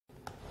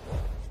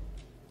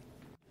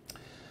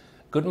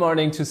Good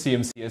morning to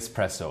CMC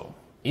Espresso.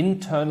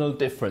 Internal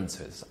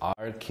differences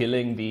are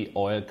killing the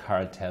oil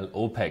cartel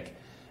OPEC,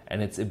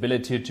 and its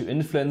ability to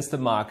influence the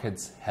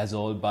markets has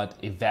all but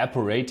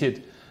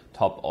evaporated.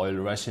 Top oil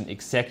Russian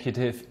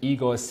executive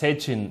Igor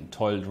Sechin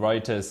told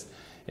Reuters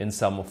in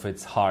some of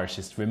its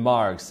harshest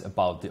remarks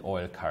about the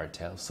oil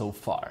cartel so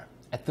far.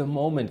 At the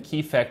moment,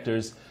 key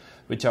factors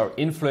which are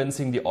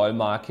influencing the oil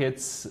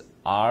markets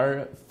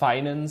are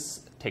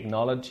finance,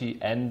 technology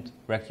and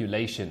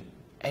regulation.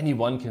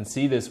 Anyone can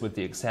see this with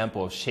the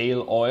example of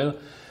shale oil,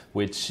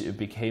 which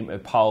became a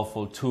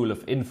powerful tool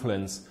of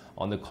influence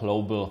on the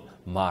global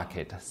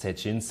market,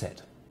 Sechin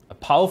said. A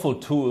powerful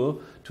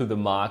tool to the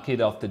market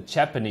of the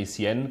Japanese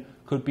yen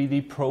could be the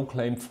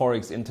proclaimed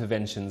forex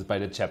interventions by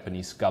the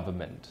Japanese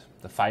government.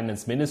 The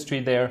finance ministry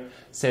there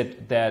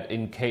said that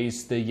in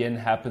case the yen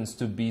happens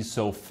to be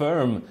so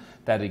firm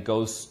that it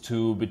goes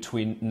to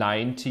between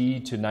 90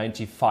 to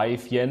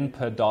 95 yen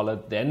per dollar,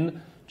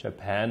 then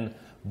Japan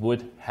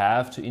would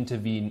have to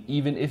intervene,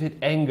 even if it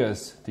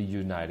angers the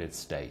United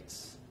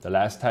States. The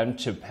last time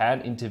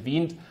Japan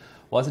intervened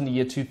was in the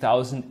year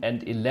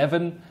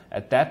 2011.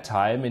 At that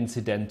time,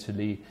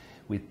 incidentally,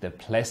 with the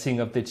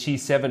blessing of the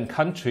G7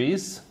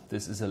 countries.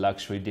 This is a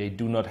luxury they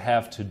do not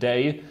have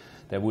today.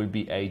 There will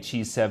be a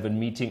G7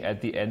 meeting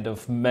at the end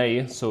of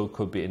May, so it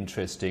could be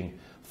interesting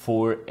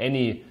for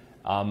any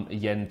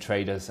yen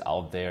traders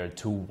out there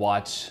to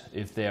watch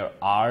if there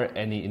are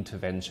any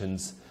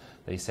interventions.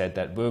 They said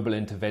that verbal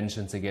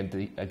interventions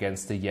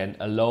against the yen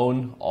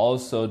alone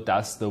also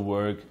does the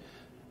work,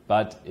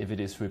 but if it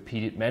is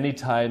repeated many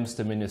times,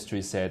 the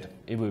ministry said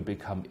it will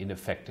become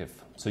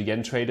ineffective. So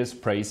yen traders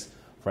praise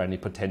for any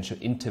potential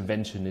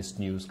interventionist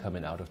news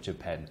coming out of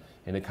Japan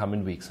in the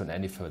coming weeks on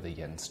any further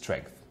yen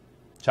strength.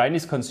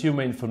 Chinese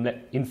consumer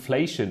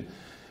inflation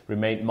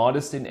remained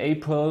modest in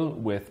April,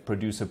 with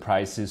producer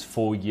prices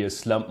 4-year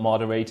slump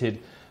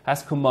moderated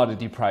as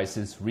commodity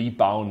prices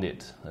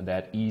rebounded, and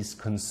that eased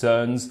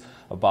concerns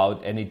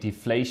about any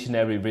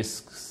deflationary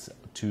risks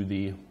to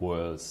the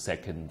world's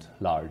second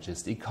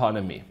largest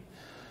economy.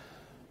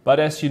 But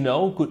as you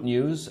know, good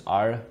news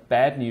are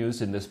bad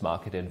news in this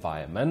market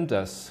environment,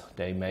 as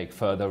they make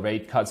further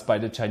rate cuts by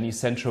the Chinese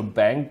central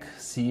bank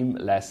seem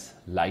less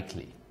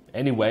likely.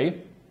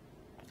 Anyway,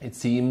 it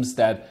seems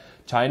that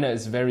China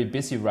is very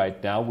busy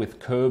right now with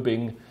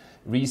curbing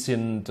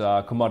recent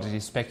commodity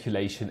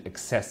speculation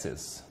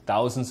excesses.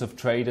 Thousands of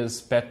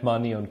traders bet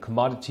money on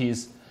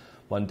commodities.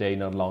 One day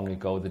not long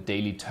ago, the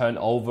daily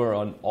turnover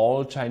on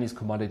all Chinese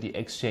commodity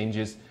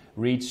exchanges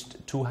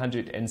reached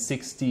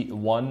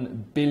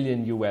 $261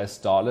 billion US.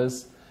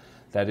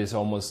 That is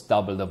almost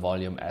double the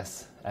volume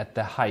as at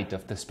the height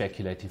of the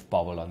speculative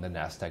bubble on the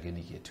Nasdaq in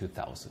the year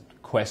 2000.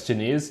 Question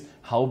is,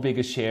 how big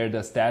a share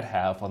does that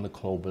have on the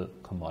global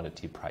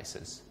commodity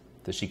prices?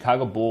 The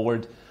Chicago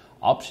Board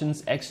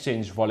Options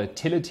Exchange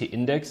Volatility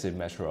Index, a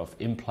measure of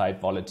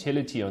implied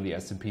volatility on the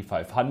S&P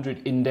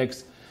 500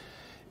 index,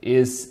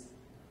 is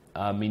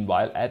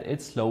meanwhile at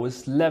its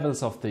lowest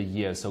levels of the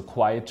year. So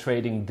quiet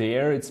trading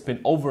there. It's been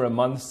over a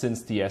month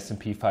since the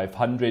S&P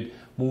 500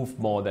 moved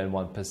more than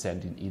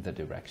 1% in either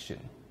direction.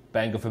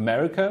 Bank of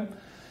America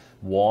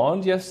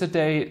warned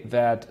yesterday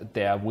that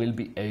there will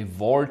be a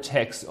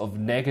vortex of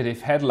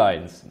negative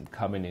headlines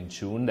coming in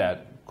June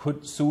that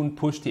could soon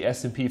push the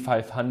S&P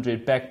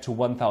 500 back to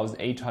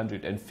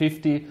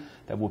 1,850.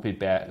 That would be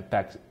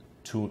back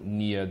to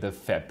near the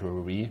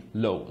February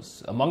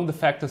lows. Among the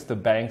factors the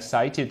bank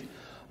cited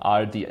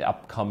are the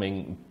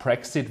upcoming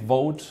Brexit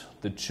vote,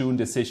 the June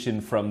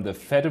decision from the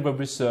Federal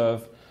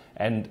Reserve,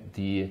 and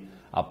the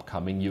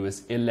upcoming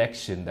US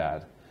election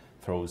that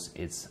throws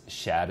its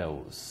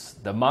shadows.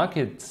 The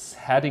market's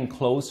heading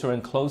closer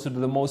and closer to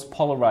the most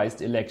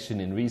polarized election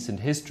in recent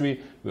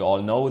history. We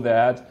all know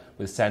that,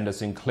 with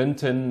Sanders and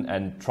Clinton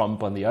and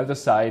Trump on the other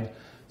side.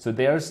 So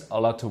there's a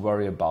lot to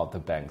worry about, the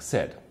bank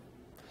said.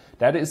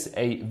 That is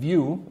a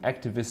view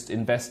activist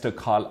investor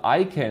Carl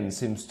Icahn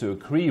seems to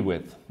agree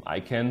with.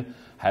 Icahn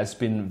has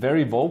been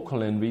very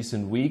vocal in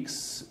recent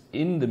weeks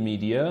in the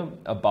media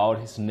about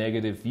his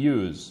negative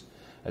views.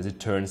 As it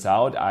turns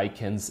out,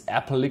 Icahn's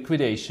Apple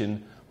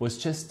liquidation was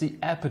just the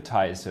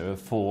appetizer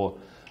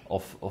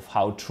of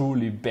how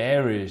truly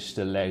bearish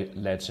the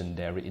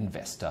legendary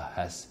investor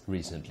has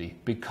recently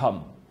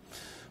become.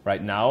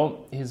 Right now,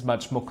 he's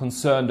much more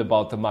concerned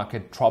about the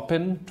market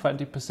dropping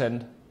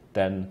 20%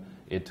 than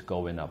it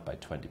going up by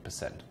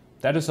 20%.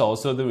 That is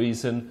also the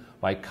reason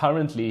why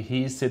currently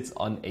he sits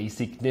on a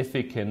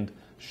significant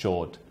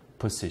short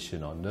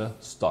position on the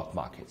stock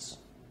markets.